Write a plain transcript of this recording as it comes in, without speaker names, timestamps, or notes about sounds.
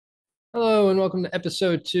Hello and welcome to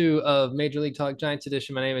episode 2 of Major League Talk Giants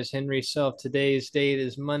Edition. My name is Henry Self. Today's date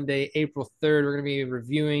is Monday, April 3rd. We're going to be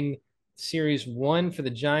reviewing Series 1 for the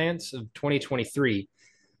Giants of 2023.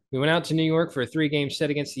 We went out to New York for a three-game set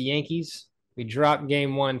against the Yankees. We dropped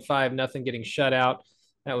game 1 5-0, getting shut out.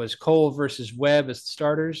 That was Cole versus Webb as the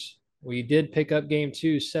starters. We did pick up game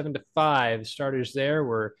 2 7-5. Starters there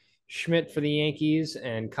were Schmidt for the Yankees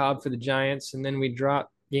and Cobb for the Giants. And then we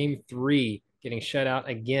dropped game 3, getting shut out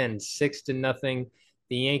again 6-0.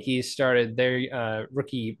 The Yankees started their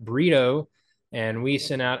rookie Brito, and we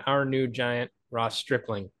sent out our new Giant, Ross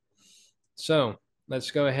Stripling. So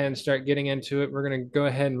let's go ahead and start getting into it. We're going to go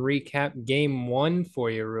ahead and recap game 1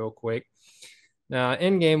 for you real quick. Now,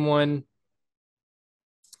 in game 1,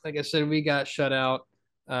 like I said, we got shut out.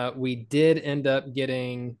 We did end up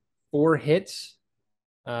getting 4 hits.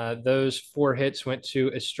 Those 4 hits went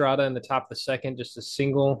to Estrada in the top of the second, just a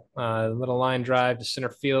single little line drive to center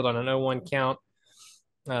field on an 0-1 count.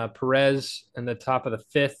 Perez in the top of the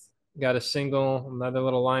fifth got a single, another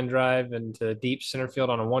little line drive into deep center field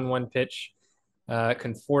on a 1-1 pitch.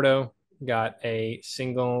 Conforto got a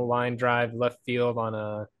single line drive left field on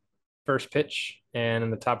a first pitch. And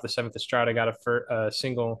in the top of the seventh, Estrada got a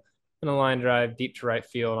single and a line drive deep to right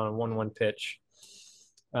field on a 1-1 pitch.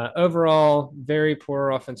 Overall, very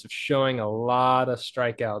poor offensive showing, a lot of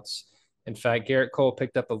strikeouts. In fact, Garrett Cole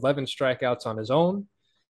picked up 11 strikeouts on his own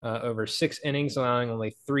over 6 innings, allowing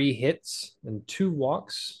only 3 hits and 2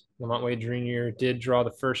 walks. Lamont Wade Jr. did draw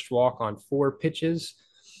the first walk on 4 pitches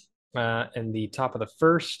in the top of the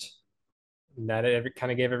first. That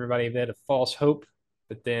kind of gave everybody a bit of false hope.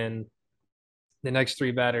 But then the next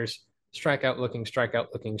 3 batters, strikeout looking, strikeout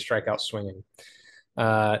looking, strikeout swinging.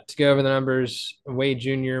 To go over the numbers, Wade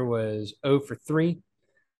Jr. was 0 for 3.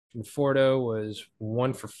 Conforto was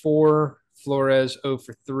 1 for 4. Flores 0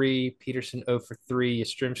 for 3. Peterson 0 for 3.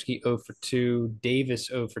 Yastrzemski 0 for 2. Davis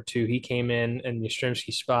 0 for 2. He came in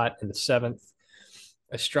Yastrzemski's spot in the seventh.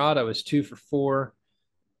 Estrada was 2 for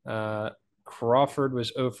 4. Crawford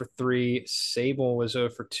was 0 for 3. Sable was 0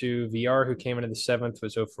 for 2. VR, who came into the seventh,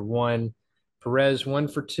 was 0 for 1. Perez 1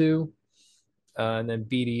 for 2. And then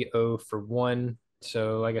Beatty 0 for 1.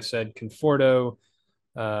 So, like I said, Conforto,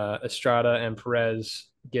 Estrada, and Perez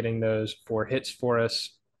getting those 4 hits for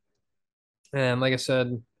us. And like I said,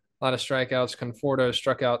 a lot of strikeouts. Conforto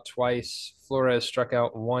struck out twice. Flores struck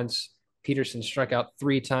out once. Peterson struck out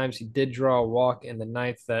 3 times. He did draw a walk in the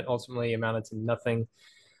ninth that ultimately amounted to nothing.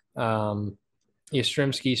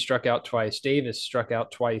 Yastrzemski struck out twice. Davis struck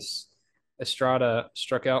out twice. Estrada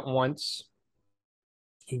struck out once.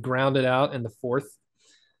 He grounded out in the fourth.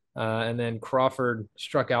 And then Crawford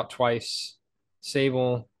struck out twice.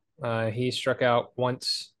 Sable, he struck out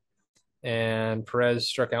once. And Perez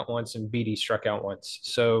struck out once. And Beatty struck out once.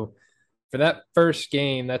 So for that first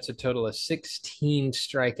game, that's a total of 16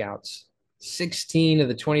 strikeouts. 16 of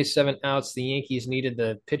the 27 outs the Yankees needed.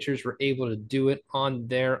 The pitchers were able to do it on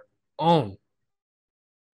their own.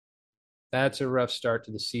 That's a rough start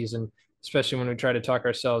to the season, especially when we try to talk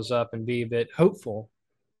ourselves up and be a bit hopeful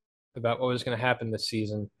about what was going to happen this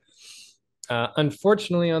season.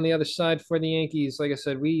 Unfortunately, on the other side for the Yankees, like I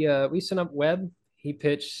said, we sent up Webb. He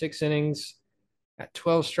pitched 6 innings at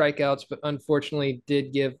 12 strikeouts, but unfortunately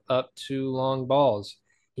did give up 2 long balls.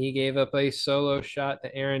 He gave up a solo shot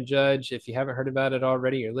to Aaron Judge. If you haven't heard about it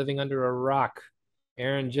already, you're living under a rock.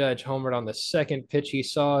 Aaron Judge homered on the second pitch he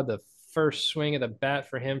saw, the first swing of the bat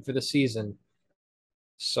for him for the season.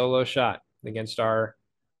 Solo shot against our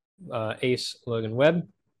ace, Logan Webb.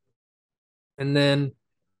 And then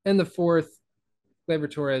in the fourth, Gleyber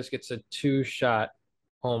Torres gets a 2-shot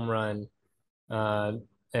home run.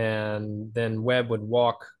 And then Webb would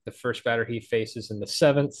walk the first batter he faces in the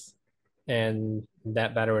seventh. And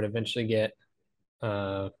that batter would eventually get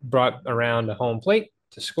brought around to home plate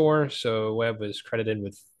to score. So Webb was credited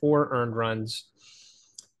with 4 earned runs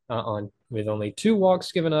with only 2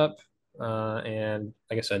 walks given up. And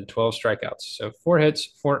like I said, 12 strikeouts. So 4 hits,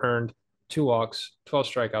 4 earned, 2 walks, 12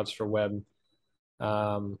 strikeouts for Webb.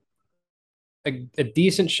 A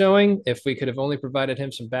decent showing if we could have only provided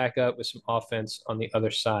him some backup with some offense on the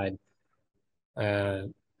other side.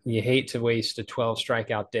 You hate to waste a 12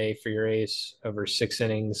 strikeout day for your ace over 6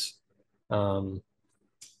 innings. He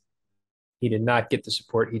did not get the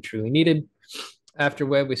support he truly needed. After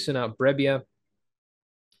Webb, we sent out Brebbia,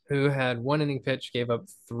 who had 1 inning pitch, gave up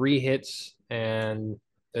 3 hits, and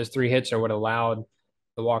those 3 hits are what allowed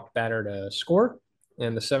the walk batter to score.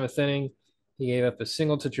 In the seventh inning, he gave up a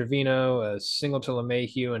single to Trevino, a single to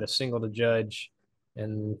LeMahieu, and a single to Judge,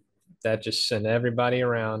 and that just sent everybody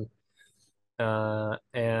around.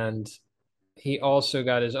 And he also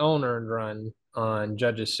got his own earned run on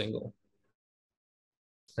Judge's single.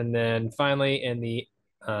 And then finally, in the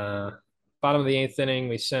uh, bottom of the eighth inning,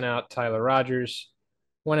 we sent out Tyler Rogers,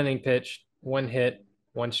 1 inning pitch, 1 hit,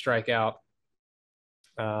 1 strikeout.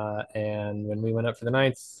 And when we went up for the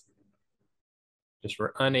ninth, just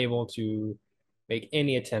were unable to make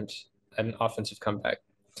any attempt at an offensive comeback.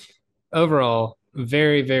 Overall,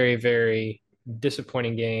 very, very, very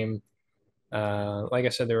disappointing game. Like I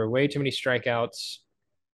said, there were way too many strikeouts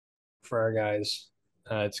for our guys.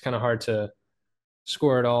 It's kind of hard to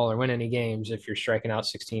score it all or win any games if you're striking out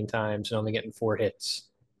 16 times and only getting 4 hits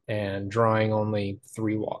and drawing only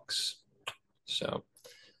 3 walks. So,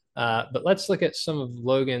 but let's look at some of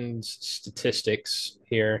Logan's statistics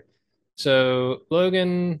here. So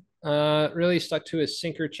Logan really stuck to his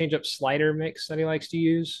sinker changeup slider mix that he likes to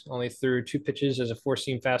use. Only threw 2 pitches as a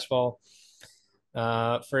 4-seam fastball.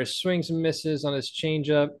 For his swings and misses on his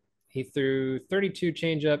changeup, he threw 32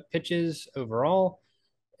 changeup pitches overall,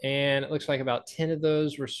 and it looks like about 10 of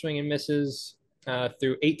those were swing and misses.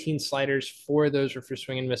 Through 18 sliders, 4 of those were for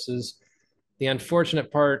swing and misses. The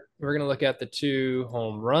unfortunate part, we're going to look at the 2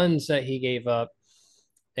 home runs that he gave up.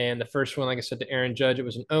 And the first one, like I said, to Aaron Judge, it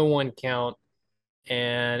was an 0-1 count.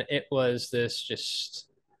 And it was this just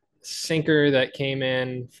sinker that came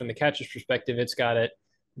in from the catcher's perspective. It's got it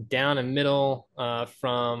down and middle.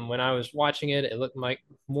 From when I was watching it, it looked like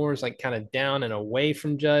more was like kind of down and away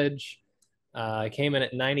from Judge. Came in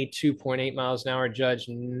at 92.8 miles an hour. Judge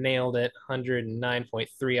nailed it,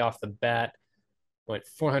 109.3 off the bat, went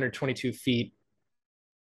 422 feet.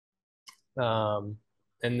 And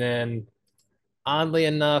then, oddly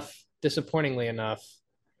enough, disappointingly enough,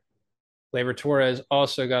 Gleyber Torres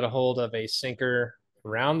also got a hold of a sinker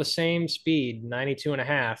around the same speed, 92 and a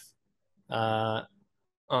half.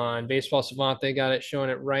 On Baseball Savant, they got it showing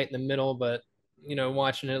it right in the middle, but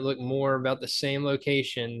watching it look more about the same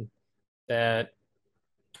location that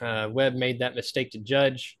Webb made that mistake to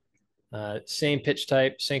Judge. Same pitch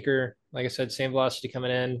type, sinker, like I said, same velocity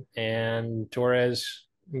coming in, and Torres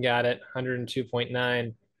got it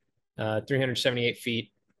 102.9, 378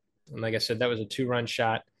 feet. And like I said, that was a 2-run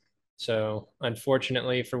shot. So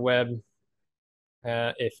unfortunately for Webb,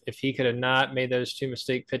 if he could have not made those 2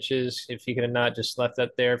 mistake pitches, if he could have not just left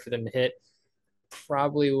that there for them to hit,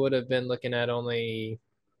 probably would have been looking at only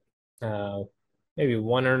maybe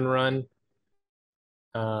 1 earned run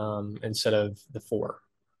instead of the 4.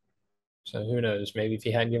 So who knows? Maybe if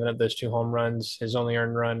he hadn't given up those 2 home runs, his only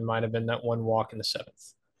earned run might have been that 1 walk in the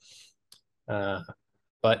 7th.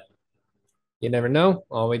 But you never know.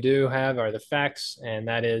 All we do have are the facts, and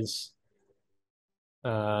that is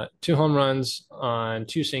 2 home runs on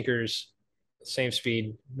 2 sinkers, same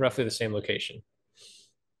speed, roughly the same location.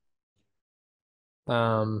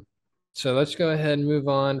 So let's go ahead and move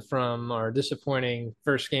on from our disappointing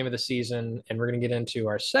first game of the season, and we're going to get into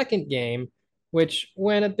our second game, which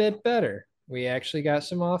went a bit better. We actually got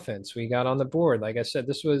some offense. We got on the board. Like I said,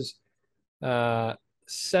 this was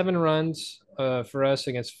 7 runs for us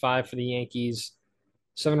against 5 for the Yankees.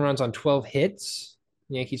 7 runs on 12 hits.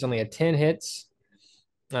 The Yankees only had 10 hits.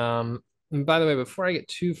 And by the way, before I get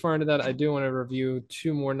too far into that, I do want to review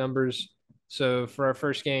 2 more numbers. So for our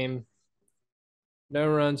first game, no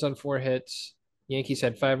runs on 4 hits. Yankees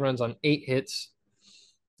had 5 runs on 8 hits.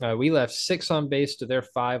 We left 6 on base to their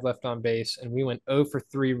 5 left on base, and we went 0 for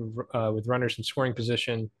 3 with runners in scoring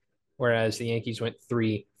position, whereas the Yankees went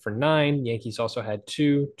 3 for 9. Yankees also had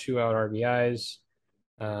 2-out RBIs,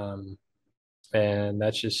 and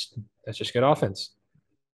that's just good offense.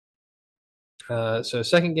 So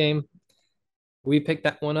second game, we picked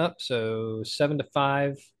that one up. So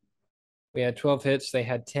 7-5. We had 12 hits. They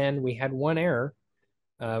had 10. We had 1 error.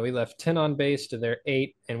 We left 10 on base to their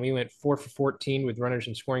 8, and we went 4 for 14 with runners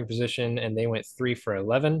in scoring position, and they went 3 for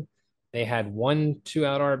 11. They had 1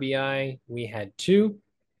 2-out RBI. We had 2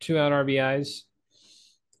 2-out RBIs.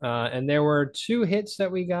 And there were 2 hits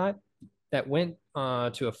that we got that went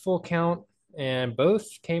to a full count, and both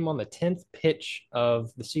came on the 10th pitch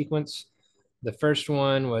of the sequence. The first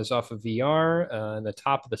one was off of VR in the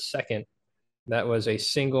top of the second. That was a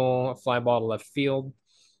single fly ball to left field.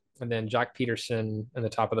 And then Jock Peterson in the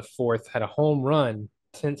top of the 4th had a home run,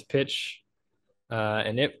 10th pitch.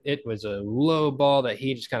 And it was a low ball that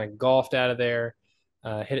he just kind of golfed out of there,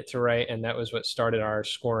 hit it to right. And that was what started our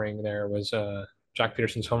scoring there was Jock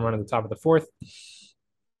Peterson's home run in the top of the 4th.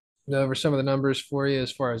 Go over some of the numbers for you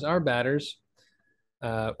as far as our batters.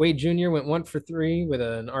 Wade Jr. went 1 for 3 with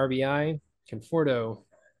an RBI. Conforto,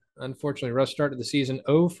 unfortunately, rough start to the season,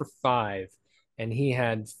 0 for 5, and he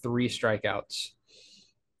had 3 strikeouts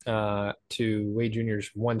to Wade Jr.'s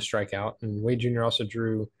 1 strikeout, and Wade Jr. also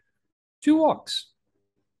drew 2 walks.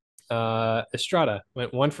 Estrada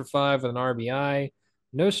went 1 for 5 with an RBI.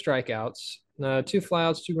 no strikeouts, two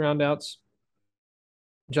flyouts, two groundouts.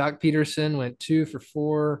 Jock Peterson went 2 for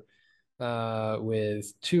 4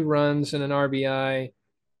 with 2 runs and an RBI.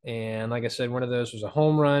 And like I said, one of those was a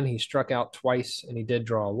home run. He struck out twice and he did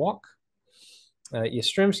draw a walk.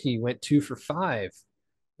 Yastrzemski went 2 for 5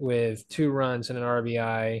 with 2 runs and an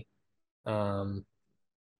RBI.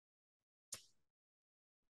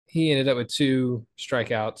 He ended up with 2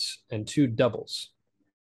 strikeouts and 2 doubles.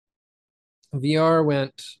 VR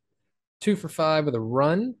went 2 for 5 with a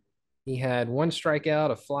run. He had 1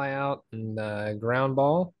 strikeout, a flyout, and a ground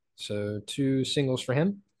ball. So 2 singles for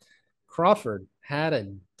him. Crawford had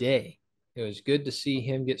a day. It was good to see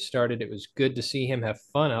him get started. It was good to see him have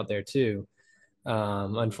fun out there too.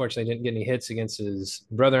 Unfortunately, didn't get any hits against his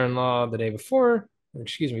brother-in-law the day before, or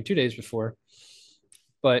excuse me, 2 days before.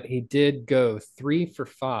 But he did go 3 for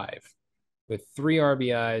 5 with 3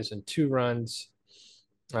 RBIs and 2 runs.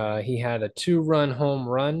 He had a 2 run home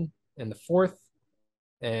run in the fourth,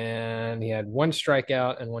 and he had 1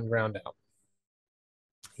 strikeout and 1 ground out.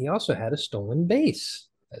 He also had a stolen base.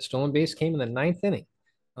 That stolen base came in the ninth inning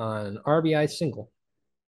on an RBI single.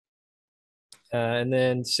 And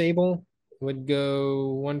then Sable would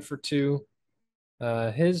go 1 for 2.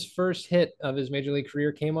 His first hit of his major league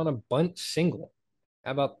career came on a bunt single.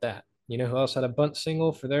 How about that? You know who else had a bunt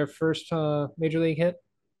single for their first major league hit?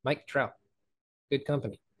 Mike Trout. Good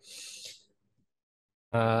company.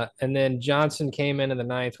 And then Johnson came in the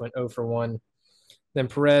ninth, went 0 for 1. Then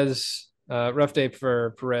Perez, rough day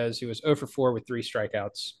for Perez. He was 0 for 4 with 3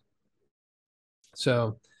 strikeouts.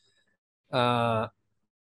 So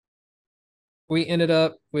we ended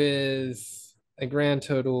up with a grand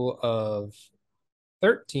total of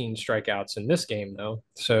 13 strikeouts in this game, though.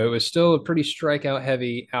 So it was still a pretty strikeout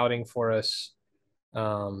heavy outing for us.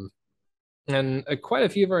 And quite a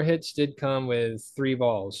few of our hits did come with 3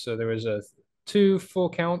 balls. So there was 2 full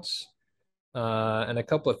counts and a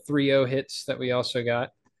couple of 3-0 hits that we also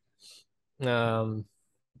got. And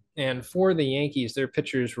for the Yankees, their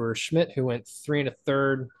pitchers were Schmidt, who went 3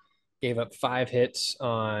 1/3, gave up 5 hits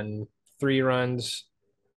on 3 runs,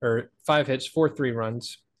 or 5 hits for 3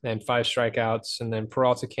 runs and 5 strikeouts. And then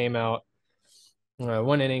Peralta came out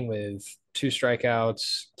 1 inning with 2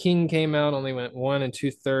 strikeouts. King came out, only went 1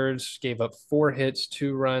 2/3, gave up 4 hits,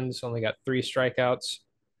 2 runs, only got 3 strikeouts.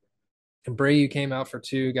 And Abreu came out for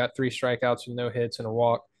 2, got 3 strikeouts with no hits and a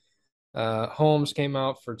walk. Holmes came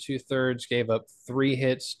out for 2/3, gave up 3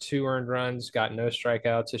 hits, 2 earned runs, got no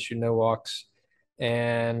strikeouts, issued no walks.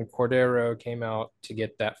 And Cordero came out to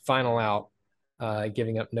get that final out,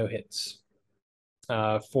 giving up no hits.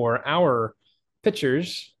 For our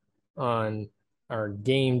pitchers on our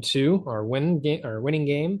game 2, our winning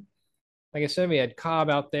game, like I said, we had Cobb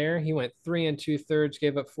out there. He went 3 2/3,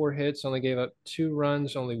 gave up 4 hits, only gave up 2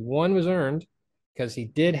 runs. Only 1 was earned because he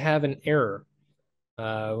did have an error.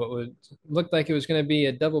 What looked like it was going to be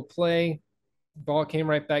a double play. Ball came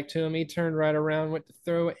right back to him. He turned right around, went to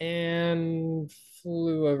throw, and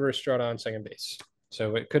flew over a strata on second base.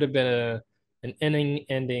 So it could have been an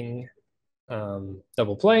inning-ending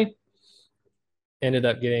double play. Ended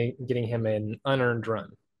up getting him an unearned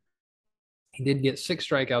run. He did get 6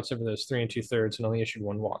 strikeouts over those 3 2/3 and only issued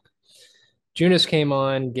 1 walk. Junis came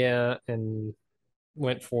on and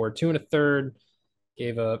went for 2 1/3,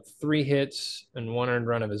 gave up 3 hits and 1 earned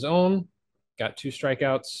run of his own, got 2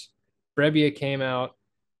 strikeouts. Brebbia came out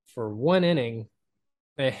for 1 inning,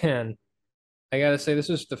 and I gotta say this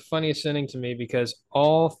was the funniest inning to me because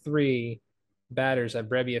all 3 batters that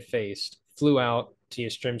Brebbia faced flew out to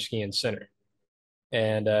Yastrzemski in center.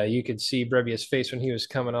 And you could see Brebbia's face when he was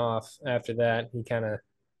coming off after that. He kind of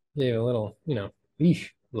gave a little,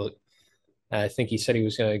 eesh look. I think he said he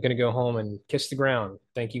was going to go home and kiss the ground.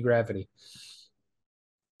 Thank you, gravity.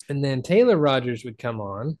 And then Taylor Rogers would come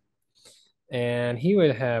on, and he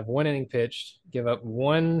would have 1 inning pitched, give up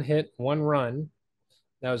 1 hit, 1 run.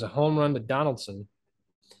 That was a home run to Donaldson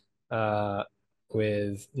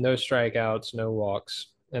with no strikeouts, no walks.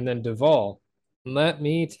 And then Duvall. Let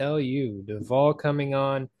me tell you, Duvall coming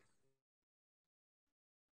on.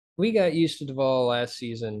 We got used to Duvall last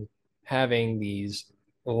season having these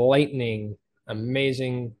lightning,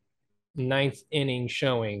 amazing ninth inning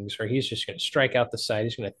showings where he's just going to strike out the side.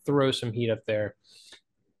 He's going to throw some heat up there.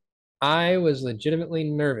 I was legitimately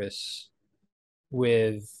nervous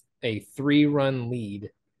with a 3-run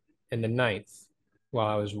lead in the ninth while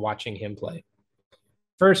I was watching him play.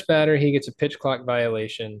 First batter, he gets a pitch clock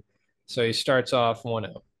violation, so he starts off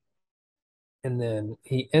 1-0. And then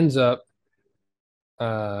he ends up,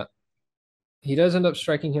 he does end up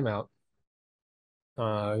striking him out.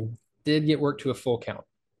 Did get worked to a full count.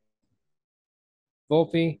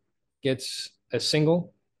 Volpe gets a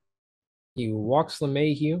single. He walks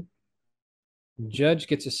LeMahieu. Judge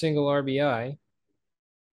gets a single RBI.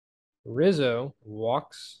 Rizzo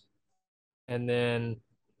walks, and then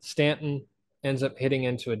Stanton ends up hitting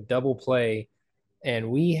into a double play. And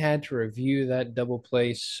we had to review that double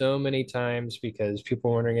play so many times because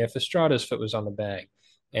people were wondering if Estrada's foot was on the bag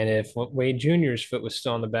and if Wade Jr.'s foot was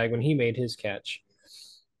still on the bag when he made his catch.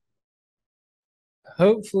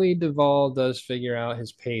 Hopefully, Duvall does figure out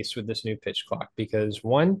his pace with this new pitch clock because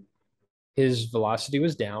one, his velocity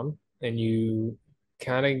was down, and you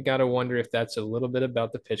kind of got to wonder if that's a little bit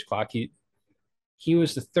about the pitch clock. He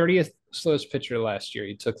was the 30th slowest pitcher last year.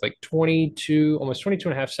 He took like 22, almost 22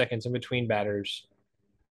 and a half seconds in between batters,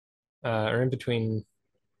 or in between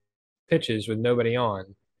pitches with nobody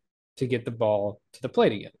on to get the ball to the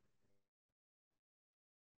plate again.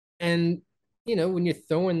 And, when you're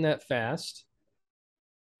throwing that fast,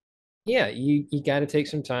 yeah, you got to take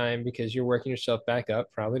some time because you're working yourself back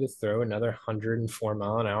up, probably to throw another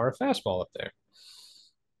 104-mile-an-hour fastball up there.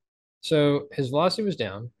 So his velocity was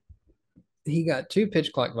down. He got two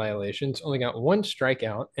pitch clock violations, only got one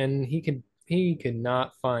strikeout, and he could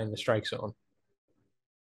not find the strike zone.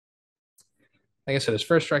 Like I said, his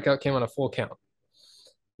first strikeout came on a full count.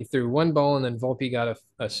 He threw one ball, and then Volpe got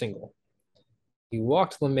a single. He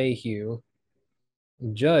walked LeMahieu.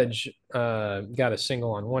 Judge got a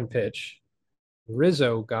single on one pitch.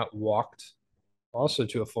 Rizzo got walked, also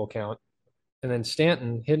to a full count. And then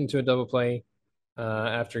Stanton hit into a double play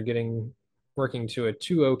after working to a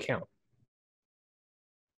 2-0 count.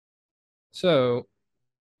 So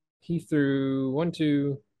he threw one,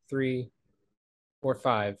 two, three, four,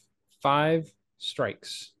 five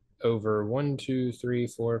strikes over one, two, three,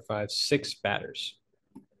 four, five, six batters.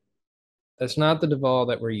 That's not the Duvall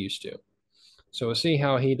that we're used to. So we'll see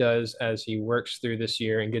how he does as he works through this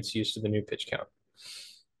year and gets used to the new pitch count.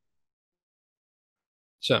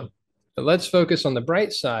 So let's focus on the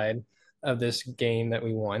bright side of this game that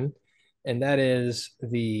we won, and that is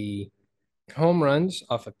the home runs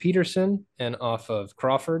off of Peterson and off of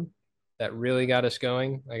Crawford that really got us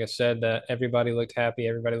going. Like I said, that everybody looked happy.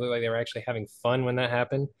 Everybody looked like they were actually having fun when that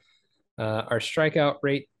happened. Our strikeout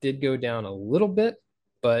rate did go down a little bit,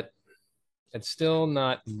 but it's still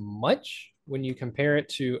not much when you compare it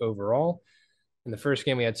to overall. In the first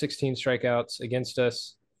game, we had 16 strikeouts against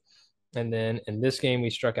us. And then in this game, we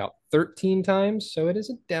struck out 13 times. So it is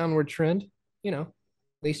a downward trend, at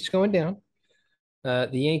least it's going down. The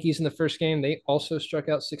Yankees in the first game, they also struck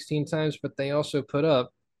out 16 times, but they also put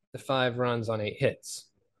up the 5 runs on 8 hits.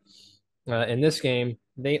 In this game,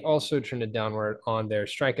 they also turned it downward on their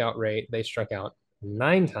strikeout rate. They struck out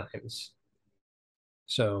 9 times.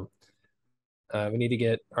 So we need to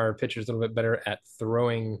get our pitchers a little bit better at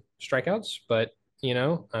throwing strikeouts. But,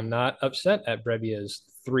 I'm not upset at Brebbia's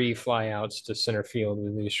 3 flyouts to center field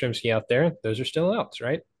with Yastrzemski out there. Those are still outs,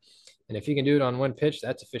 right? And if you can do it on one pitch,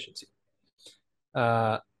 that's efficiency.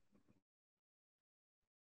 Uh,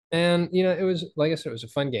 and it was, like I said, it was a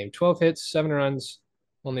fun game. 12 hits, 7 runs,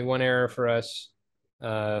 only one error for us,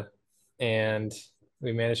 and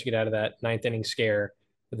we managed to get out of that ninth inning scare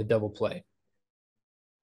with a double play.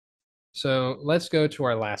 So let's go to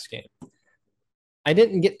our last game. I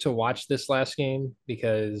didn't get to watch this last game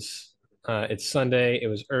because it's Sunday. It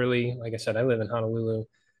was early. Like I said, I live in Honolulu.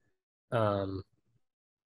 Real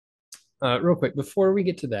quick, before we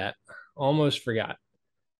get to that, almost forgot.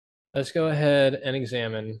 Let's go ahead and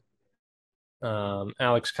examine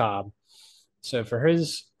Alex Cobb. So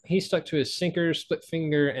he stuck to his sinker, split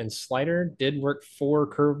finger, and slider. Did work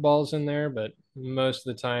 4 curveballs in there, but most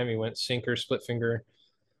of the time he went sinker, split finger.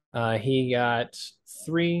 He got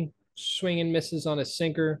 3 swing and misses on a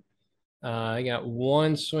sinker. He got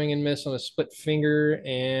 1 swing and miss on a split finger,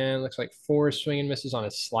 and looks like 4 swing and misses on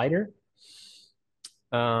a slider.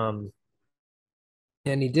 And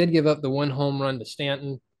he did give up the 1 home run to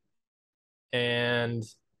Stanton. And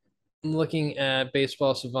looking at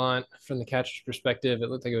Baseball Savant from the catcher's perspective, it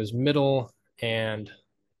looked like it was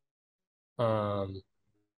um,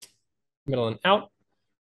 middle and out,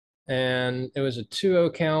 and it was a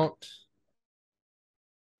 2-0 count.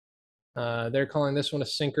 They're calling this one a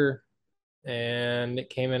sinker, and it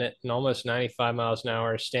came in at almost 95 miles an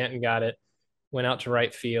hour. Stanton got it, went out to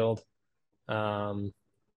right field,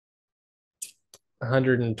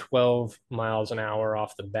 112 miles an hour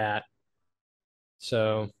off the bat.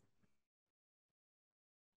 So,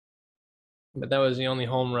 but that was the only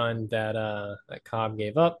home run that Cobb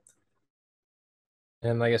gave up.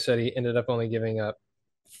 And like I said, he ended up only giving up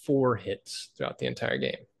 4 hits throughout the entire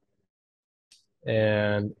game.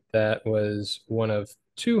 And that was one of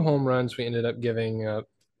 2 home runs we ended up giving up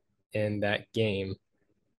in that game.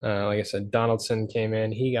 Like I said, Donaldson came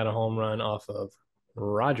in. He got a home run off of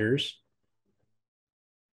Rogers,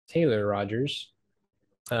 Taylor Rogers.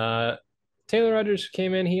 Uh, Taylor Rogers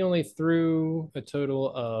came in. He only threw a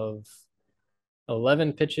total of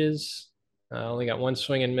 11 pitches. Only got one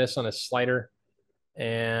swing and miss on a slider.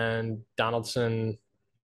 And Donaldson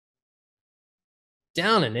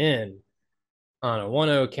down and in on a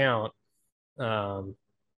 1-0 count. Um,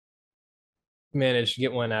 Managed to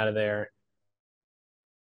get one out of there.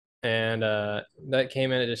 And that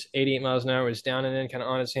came in at just 88 miles an hour. It was down and in, kind of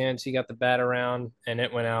on his hands. He got the bat around, and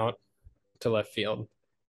it went out to left field.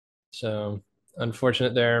 So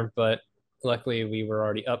unfortunate there, but luckily we were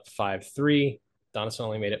already up 5-3. Donaldson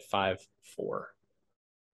only made it 5-4. All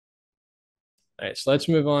right, so let's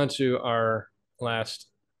move on to our last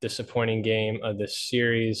disappointing game of this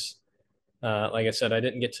series. Like I said, I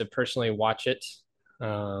didn't get to personally watch it.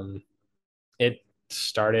 It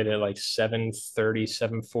started at like 7:30,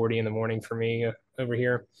 7:40 in the morning for me over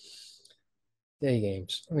here. Day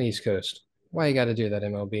games on the East Coast. Why you got to do that,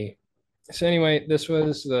 MLB? So anyway, this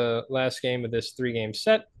was the last game of this three-game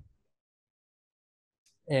set,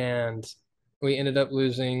 and we ended up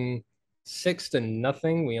losing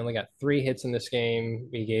 6-0. We only got 3 hits in this game.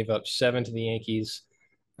 We gave up 7 to the Yankees.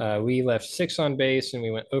 We left 6 on base, and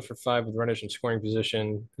we went 0 for 5 with runners in scoring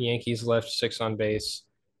position. The Yankees left 6 on base.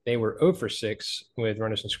 They were 0 for 6 with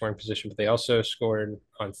runners in scoring position, but they also scored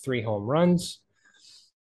on 3 home runs.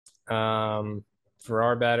 For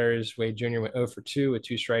our batters, Wade Jr. went 0 for 2 with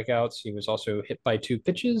 2 strikeouts. He was also hit by 2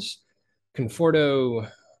 pitches. Conforto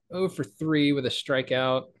 0 for 3 with a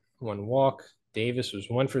strikeout, 1 walk. Davis was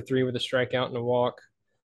 1 for 3 with a strikeout and a walk.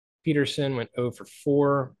 Peterson went 0 for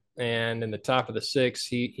 4. And in the top of the 6th,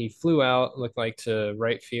 he flew out, looked like to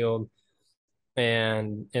right field.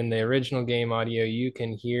 And in the original game audio, you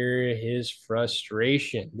can hear his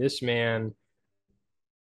frustration. This man,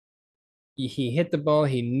 he hit the ball.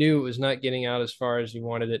 He knew it was not getting out as far as he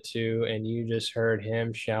wanted it to. And you just heard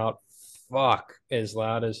him shout, fuck, as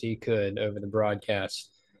loud as he could over the broadcast.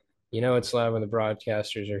 You know, it's loud when the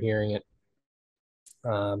broadcasters are hearing it.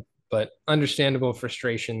 But understandable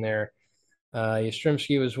frustration there.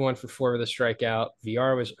 Yastrzemski was 1 for 4 with a strikeout.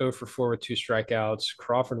 VR was 0 for 4 with 2 strikeouts.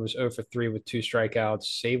 Crawford was 0 for 3 with 2 strikeouts.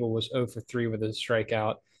 Sable was 0 for 3 with a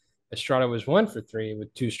strikeout. Estrada was 1 for 3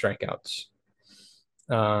 with 2 strikeouts.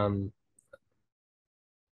 Um,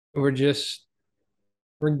 we're just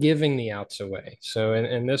we're giving the outs away. So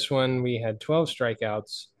in this one, we had 12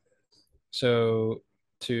 strikeouts. So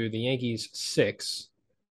to the Yankees, 6,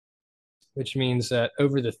 which means that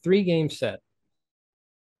over the 3-game set,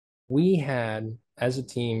 we had, as a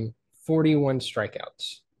team, 41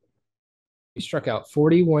 strikeouts. We struck out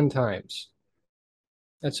 41 times.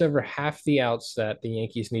 That's over half the outs that the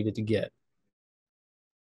Yankees needed to get.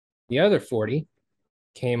 The other 40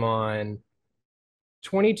 came on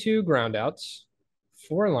 22 groundouts,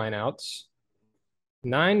 4 lineouts,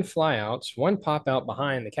 9 flyouts, 1 pop out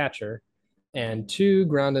behind the catcher, and 2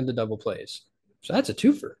 ground into double plays. So that's a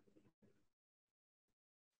twofer.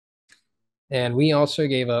 And we also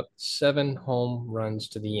gave up 7 home runs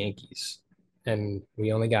to the Yankees, and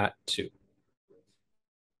we only got 2.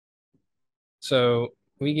 So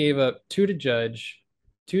we gave up 2 to Judge,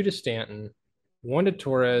 2 to Stanton, 1 to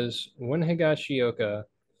Torres, 1 Higashioka,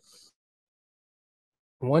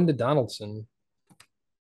 1 to Donaldson.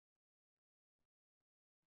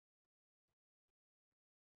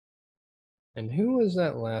 And who was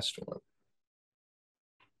that last one?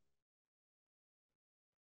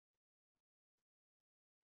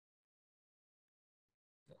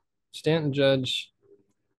 Stanton Judge.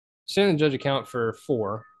 Stanton Judge account for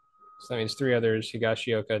 4. So that means 3 others: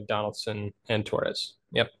 Higashioka, Donaldson, and Torres.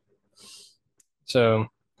 Yep. So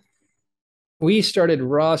we started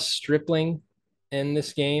Ross Stripling in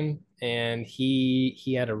this game, and he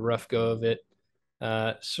had a rough go of it.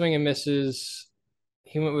 Swing and misses.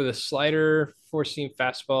 He went with a slider, 4-seam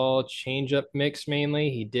fastball, changeup mix mainly.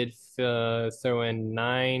 He did throw in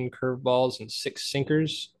 9 curveballs and 6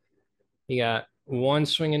 sinkers. He got 1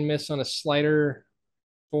 swing and miss on a slider,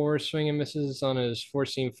 4 swing and misses on his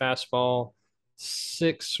 4-seam fastball,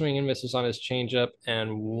 6 swing and misses on his changeup,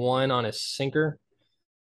 and 1 on his sinker.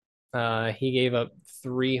 He gave up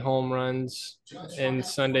 3 home runs in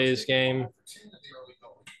Sunday's game.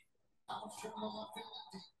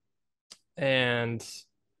 And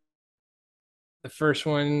the first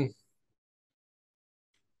one,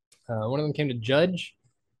 one of them came to Judge,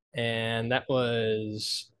 and that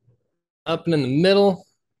was up and in the middle.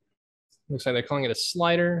 Looks like they're calling it a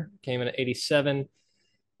slider. Came in at 87.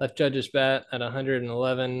 Left Judge's bat at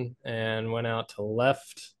 111 and went out to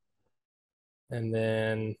left. And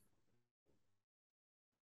then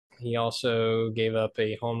He also gave up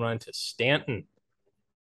a home run to Stanton.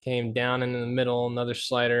 Came down into the middle, another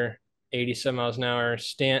slider, 87 miles an hour.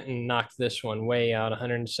 Stanton knocked this one way out,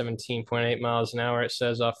 117.8 miles an hour. It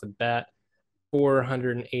says off the bat,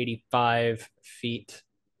 485 feet.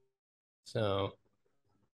 So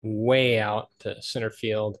way out to center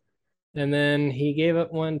field. And then he gave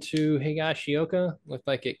up one to Higashioka. Looked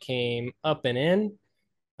like it came up and in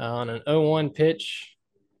on an 0-1 pitch,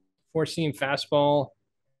 four seam fastball,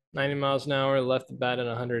 90 miles an hour, left the bat at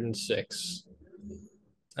 106.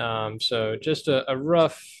 So just a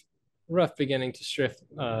rough beginning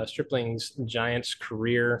to Stripling's Giants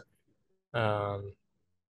career.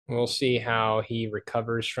 We'll see how he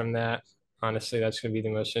recovers from that. Honestly, that's going to be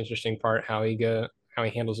the most interesting part, how he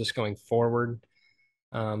handles this going forward.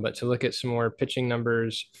 But to look at some more pitching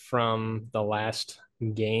numbers from the last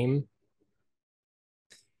game,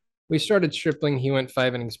 we started Stripling. He went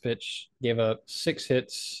 5 innings pitch, gave up 6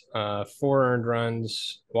 hits, 4 earned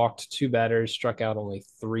runs, walked 2 batters, struck out only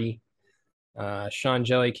 3. Sean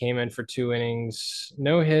Jelly came in for 2 innings,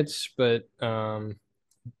 no hits, but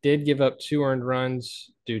did give up 2 earned runs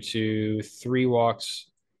due to 3 walks,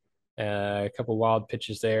 a couple wild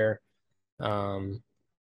pitches there, and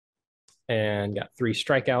got 3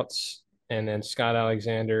 strikeouts. And then Scott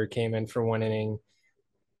Alexander came in for 1 inning,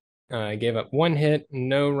 gave up 1 hit,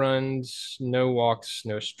 no runs, no walks,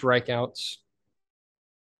 no strikeouts.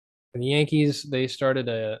 For the Yankees, they started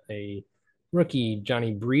a rookie,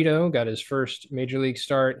 Johnny Brito, got his first major league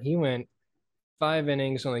start. He went 5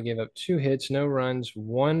 innings, only gave up 2 hits, no runs,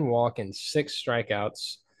 1 walk, and 6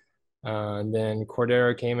 strikeouts. And then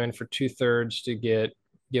Cordero came in for 2/3 to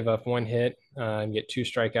give up 1 hit and get 2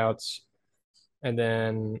 strikeouts. And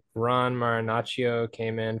then Ron Marinaccio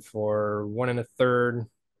came in for 1 1/3,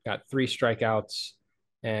 got 3 strikeouts.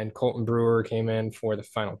 And Colton Brewer came in for the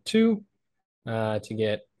final 2 to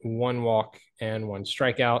get 1 walk and 1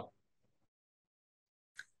 strikeout.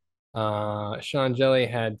 Sean Jelly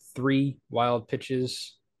had 3 wild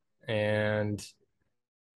pitches, and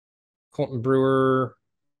Colton Brewer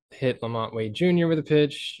hit Lamont Wade Jr. with a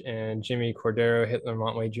pitch, and Jimmy Cordero hit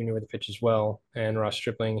Lamont Wade Jr. with a pitch as well. And Ross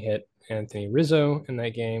Stripling hit Anthony Rizzo in that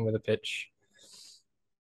game with a pitch.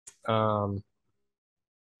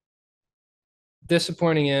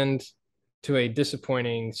 Disappointing end to a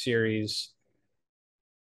disappointing series.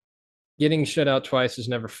 Getting shut out twice is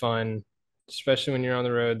never fun, especially when you're on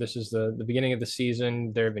the road. This is the beginning of the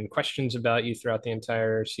season. There have been questions about you throughout the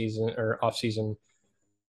entire season or off season.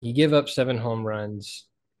 You give up 7 home runs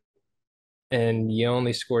and you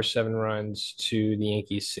only score 7 runs to the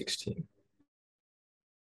Yankees 16.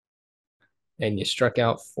 And you struck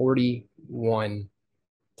out 41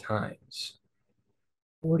 times.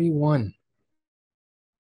 41.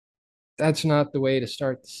 That's not the way to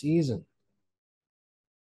start the season.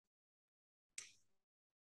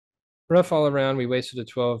 Rough all around. We wasted a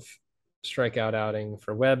 12 strikeout outing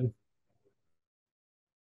for Webb.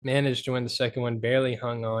 Managed to win the second one, barely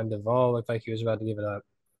hung on. Duvall looked like he was about to give it up,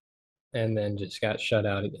 and then just got shut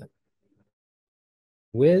out again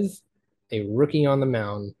with a rookie on the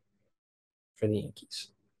mound for the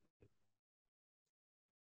Yankees.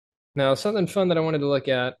 Now, something fun that I wanted to look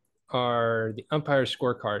at are the umpire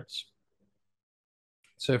scorecards.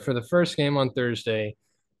 So for the first game on Thursday,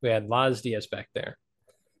 we had Laz Diaz back there.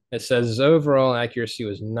 It says his overall accuracy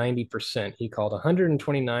was 90%. He called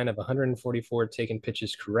 129 of 144 taken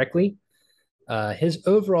pitches correctly. His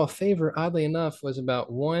overall favor, oddly enough, was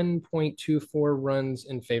about 1.24 runs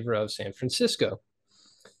in favor of San Francisco.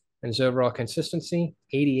 And his overall consistency,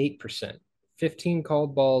 88%. 15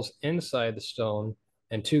 called balls inside the zone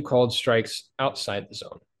and 2 called strikes outside the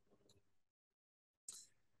zone.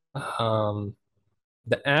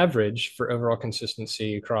 The average for overall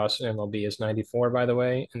consistency across MLB is 94, by the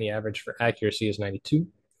way, and the average for accuracy is 92.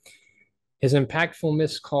 His impactful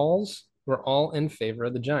missed calls were all in favor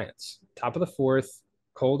of the Giants. Top of the fourth,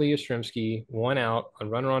 Cole Yastrzemski, 1 out, a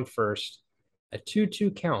runner on first, a 2-2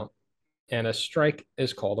 count, and a strike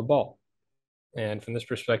is called a ball. And from this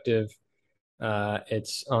perspective,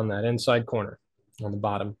 it's on that inside corner on the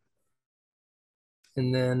bottom.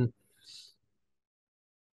 And then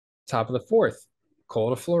top of the fourth,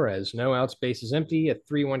 Cole to Flores, no outs, base is empty, a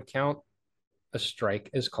 3-1 count, a strike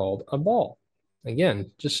is called a ball.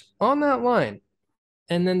 Again, just on that line.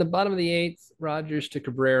 And then the bottom of the eighth, Rogers to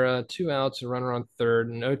Cabrera, 2 outs, a runner on third,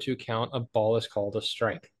 an 0-2 count, a ball is called a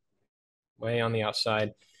strike. Way on the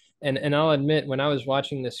outside. And I'll admit, when I was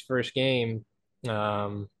watching this first game,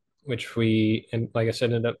 which we, and like I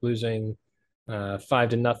said, ended up losing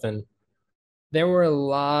 5-0, there were a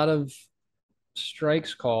lot of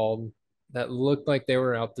strikes called that looked like they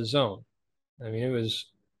were out the zone. I mean, it was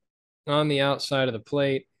on the outside of the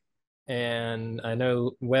plate. And I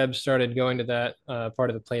know Webb started going to that part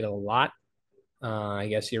of the plate a lot. I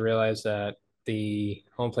guess he realized that the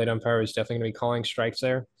home plate umpire was definitely going to be calling strikes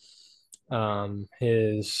there.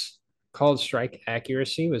 His called strike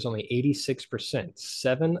accuracy was only 86%.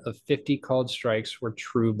 7 of 50 called strikes were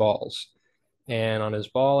true balls. And on his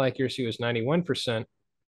ball accuracy was 91%.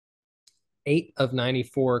 8 of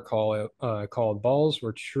 94 called balls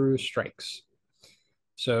were true strikes.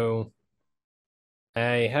 So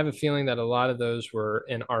I have a feeling that a lot of those were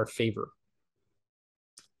in our favor.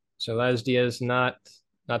 So Laz Diaz, not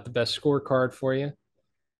the best scorecard for you.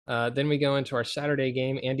 Then we go into our Saturday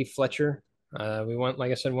game. Andy Fletcher, we won,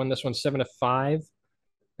 like I said, won this one 7-5.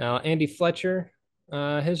 Now Andy Fletcher,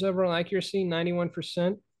 his overall accuracy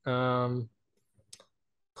 91%.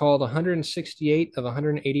 Called 168 of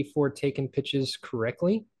 184 taken pitches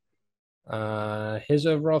correctly. His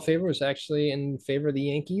overall favor was actually in favor of the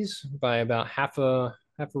Yankees by about half a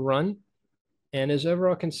run, and his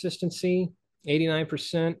overall consistency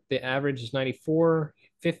 89%. The average is 94.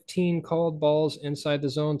 15 called balls inside the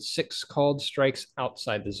zone, 6 called strikes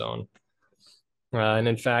outside the zone. And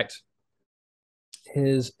in fact,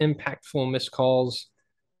 his impactful missed calls,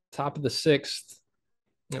 top of the sixth,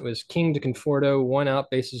 it was King to Conforto, 1 out,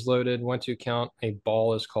 bases loaded, 1-2 count. A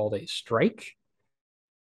ball is called a strike.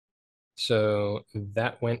 So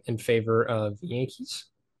that went in favor of the Yankees.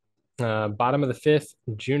 Bottom of the fifth,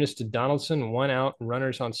 Junis to Donaldson, 1 out,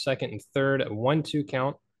 runners on second and third, a 1-2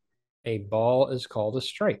 count. A ball is called a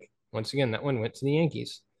strike. Once again, that one went to the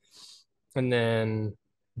Yankees. And then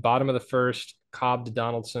bottom of the first, Cobb to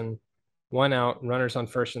Donaldson, 1 out, runners on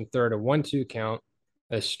first and third, a 1-2 count.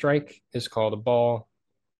 A strike is called a ball.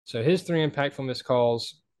 So his 3 impactful missed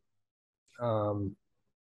calls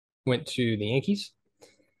went to the Yankees.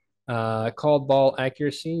 Called ball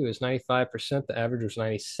accuracy was 95%. The average was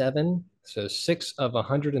 97. So 6 of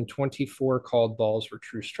 124 called balls were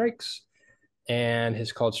true strikes. And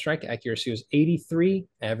his called strike accuracy was 83.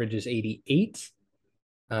 Average is 88.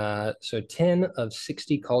 So 10 of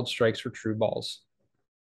 60 called strikes were true balls.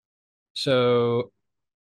 So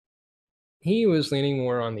he was leaning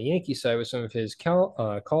more on the Yankee side with some of his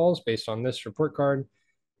calls based on this report card.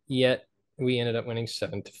 Yet we ended up winning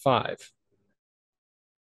 7-5.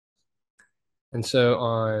 And so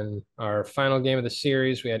on our final game of the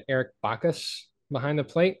series, we had Eric Bacchus behind the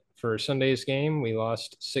plate for Sunday's game. We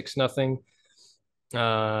lost 6-0.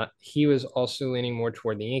 He was also leaning more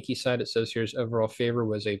toward the Yankee side. It says here his overall favor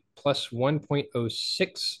was a plus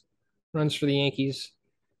 1.06 runs for the Yankees.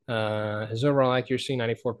 His overall accuracy,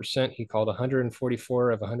 94%. He called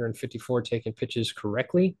 144 of 154 taken pitches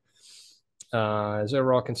correctly. His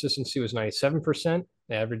overall consistency was 97%.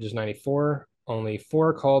 The average is 94. Only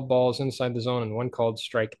 4 called balls inside the zone and 1 called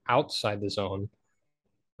strike outside the zone.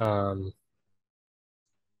 And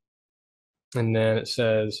then it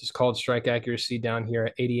says his called strike accuracy down here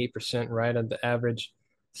at 88%, right at the average.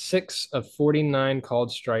 6 of 49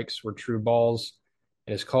 called strikes were true balls.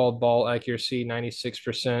 And his called ball accuracy,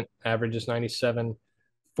 96%, average is 97.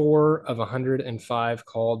 4 of 105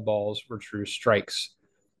 called balls were true strikes.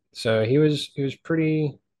 So he was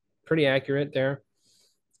pretty accurate there.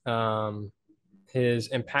 His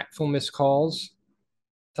impactful missed calls,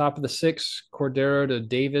 top of the sixth, Cordero to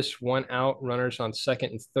Davis, 1 out, runners on second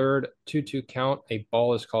and third, 2-2 count. A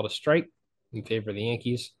ball is called a strike in favor of the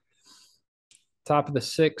Yankees. Top of the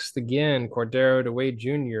sixth, again, Cordero to Wade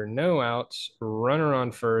Jr., no outs, runner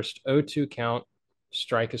on first, 0-2 count.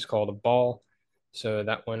 Strike is called a ball. So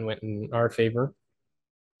that one went in our favor.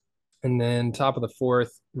 And then top of the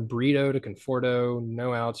fourth, Brito to Conforto,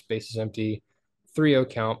 no outs, bases empty, 3-0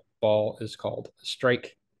 count. Ball is called a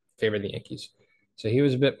strike, favor the Yankees. So he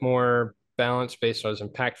was a bit more balanced based on his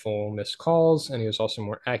impactful missed calls, and he was also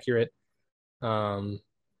more accurate. So,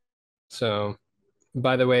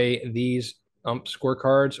 by the way, these ump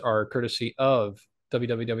scorecards are courtesy of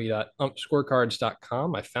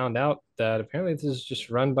www.umpscorecards.com. I found out that apparently this is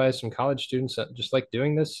just run by some college students that just like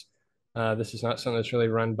doing this. This is not something that's really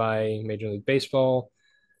run by Major League Baseball.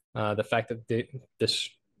 The fact that this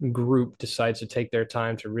group decides to take their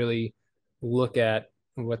time to really look at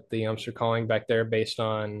what the umps are calling back there based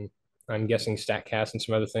on, I'm guessing, StatCast and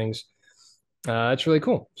some other things. It's really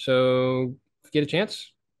cool. So if you get a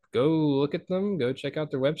chance, go look at them, go check out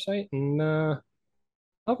their website, and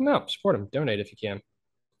help them out, support them, donate if you can.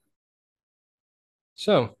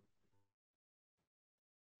 So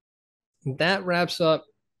that wraps up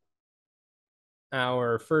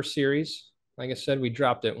our first series. Like I said, we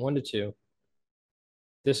dropped it 1-2.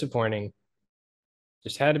 Disappointing.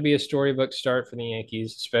 Just had to be a storybook start for the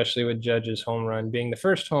Yankees, especially with Judge's home run being the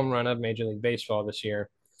first home run of Major League Baseball this year.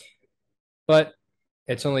 but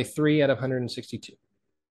it's only 3 out of 162.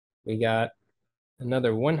 We got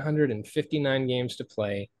another 159 games to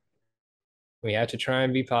play. We have to try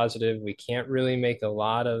and be positive. We can't really make a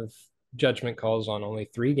lot of judgment calls on only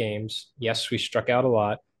 3 games. Yes, we struck out a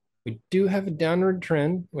lot. We do have a downward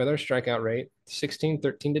trend with our strikeout rate, 16,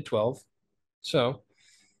 13 to 12. So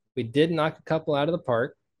we did knock a couple out of the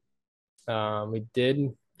park. We did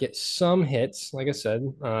get some hits, like I said.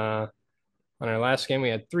 On our last game, we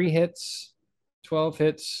had 3 hits, 12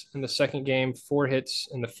 hits in the second game, 4 hits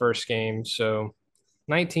in the first game. So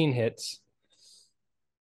 19 hits.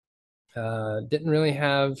 Didn't really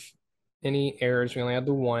have any errors. We only had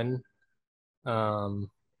the one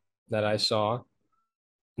that I saw.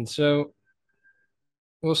 And so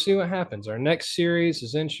we'll see what happens. Our next series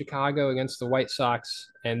is in Chicago against the White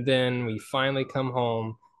Sox. And then we finally come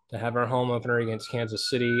home to have our home opener against Kansas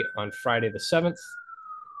City on Friday the 7th.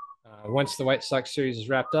 Once the White Sox series is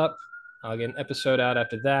wrapped up, I'll get an episode out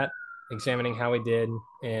after that, examining how we did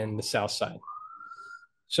in the South Side.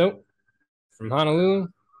 So from Honolulu,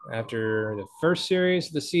 after the first series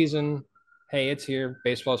of the season, hey, it's here.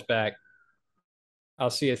 Baseball's back. I'll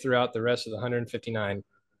see you throughout the rest of the 159.